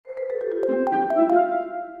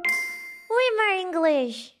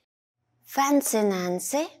English. Fancy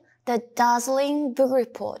Nancy, the Dazzling Book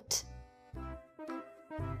Report.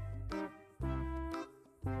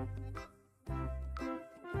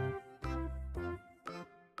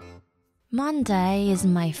 Monday is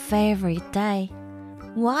my favorite day.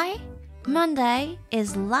 Why? Monday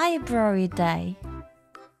is library day.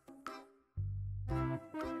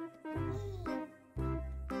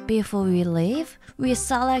 Before we leave, we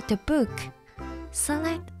select a book.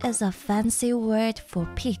 Select is a fancy word for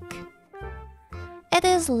pick. It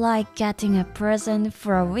is like getting a present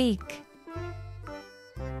for a week.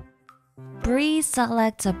 Bree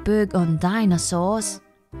selects a book on dinosaurs.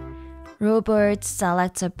 Robert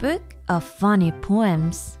selects a book of funny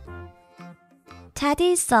poems.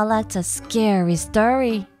 Teddy selects a scary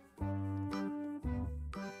story.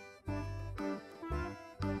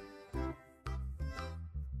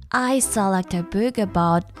 I select a book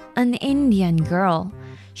about an Indian girl.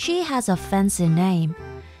 She has a fancy name,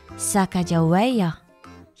 Sacagawea.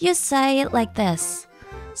 You say it like this,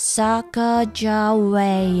 Sacagawea.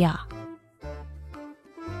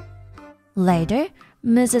 Later,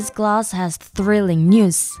 Mrs. Glass has thrilling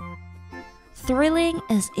news. Thrilling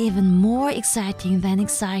is even more exciting than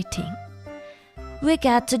exciting. We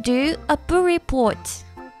get to do a book report.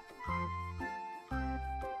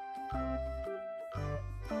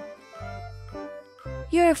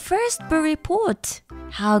 Your first book report.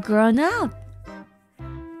 How grown up?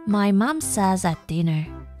 My mom says at dinner.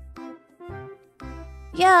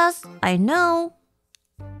 Yes, I know.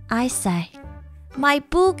 I say, my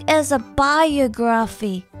book is a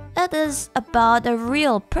biography. It is about a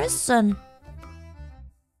real person.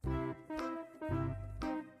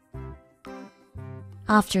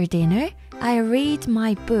 After dinner, I read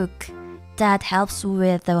my book. That helps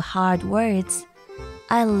with the hard words.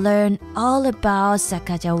 I learn all about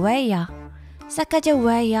Sacagawea.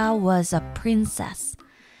 Sacagawea was a princess.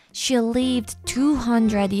 She lived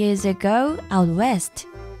 200 years ago out west.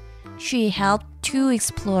 She helped 2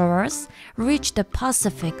 explorers reach the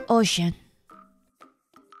Pacific Ocean.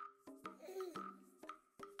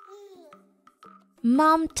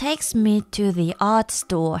 Mom takes me to the art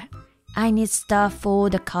store. I need stuff for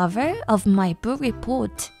the cover of my book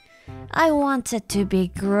report. I want it to be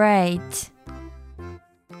great.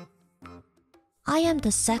 I am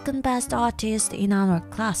the second best artist in our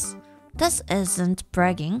class. This isn't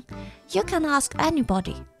bragging. You can ask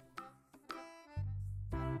anybody.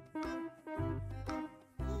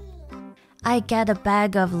 I get a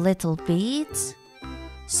bag of little beads,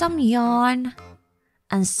 some yarn,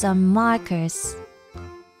 and some markers.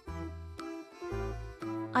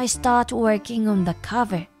 I start working on the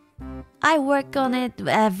cover. I work on it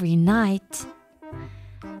every night.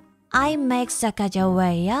 I make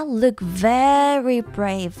Sacagawea look very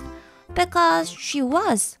brave because she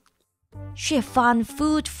was. She found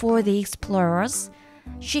food for the explorers.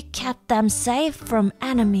 She kept them safe from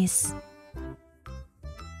enemies.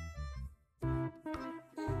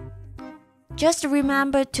 Just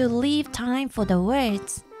remember to leave time for the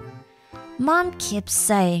words. Mom keeps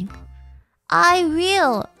saying, I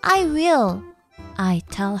will. I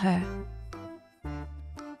tell her.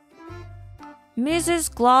 Mrs.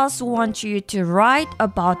 Glass wants you to write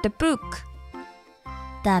about the book.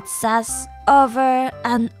 That says over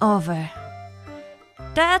and over.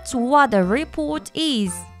 That's what a report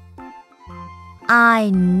is.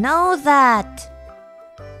 I know that.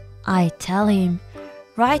 I tell him,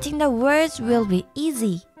 writing the words will be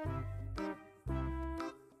easy.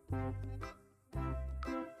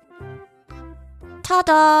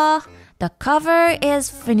 Ta-da! The cover is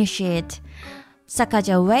finished.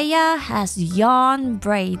 Sacagawea has yarn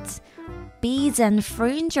braids. Beads and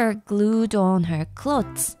fringe are glued on her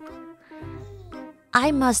clothes.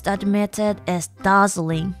 I must admit it is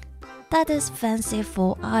dazzling. That is fancy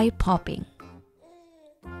for eye-popping.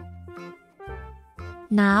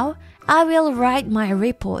 Now, I will write my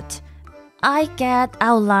report. I get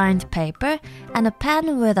outlined paper and a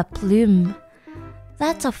pen with a plume.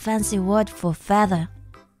 That's a fancy word for feather.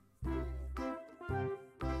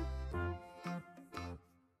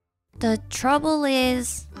 The trouble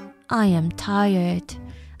is, I am tired.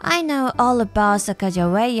 I know all about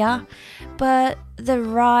Sacagawea, but the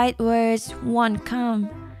right words won't come.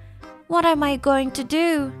 What am I going to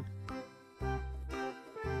do?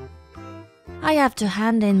 I have to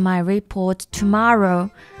hand in my report tomorrow.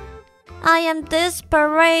 I am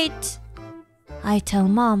desperate. I tell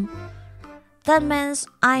Mom. That means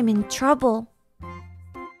I'm in trouble.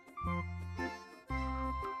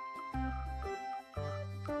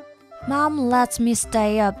 Mom lets me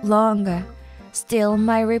stay up longer. Still,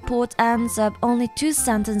 my report ends up only 2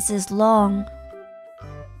 sentences long.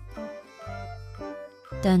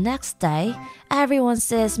 The next day, everyone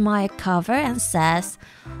sees my cover and says,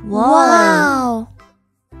 "Wow!"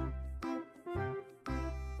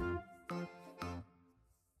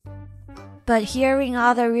 But hearing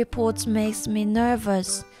other reports makes me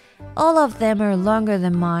nervous. All of them are longer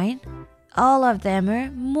than mine. All of them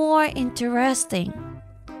are more interesting.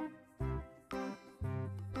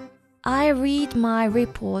 I read my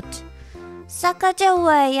report.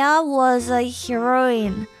 Sacagawea was a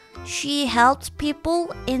heroine. She helped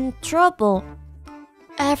people in trouble.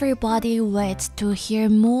 Everybody waits to hear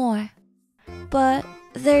more. But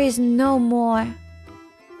there is no more.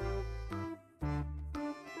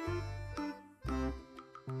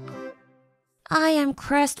 I am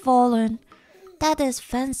crestfallen. That is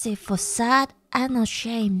fancy for sad and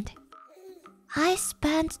ashamed. I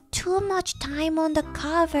spent too much time on the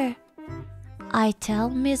cover. I tell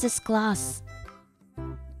Mrs. Glass.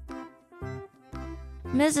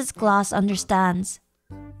 Mrs. Glass understands.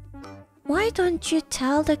 Why don't you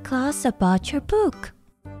tell the class about your book?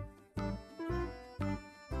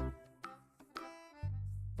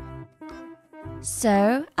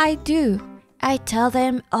 So I do. I tell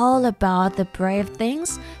them all about the brave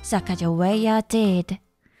things Sacagawea did.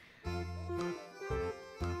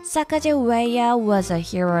 Sacagawea was a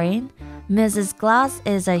heroine. Mrs. Glass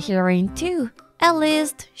is a heroine too. At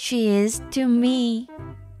least she is to me.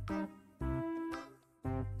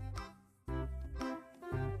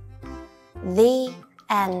 The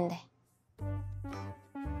end.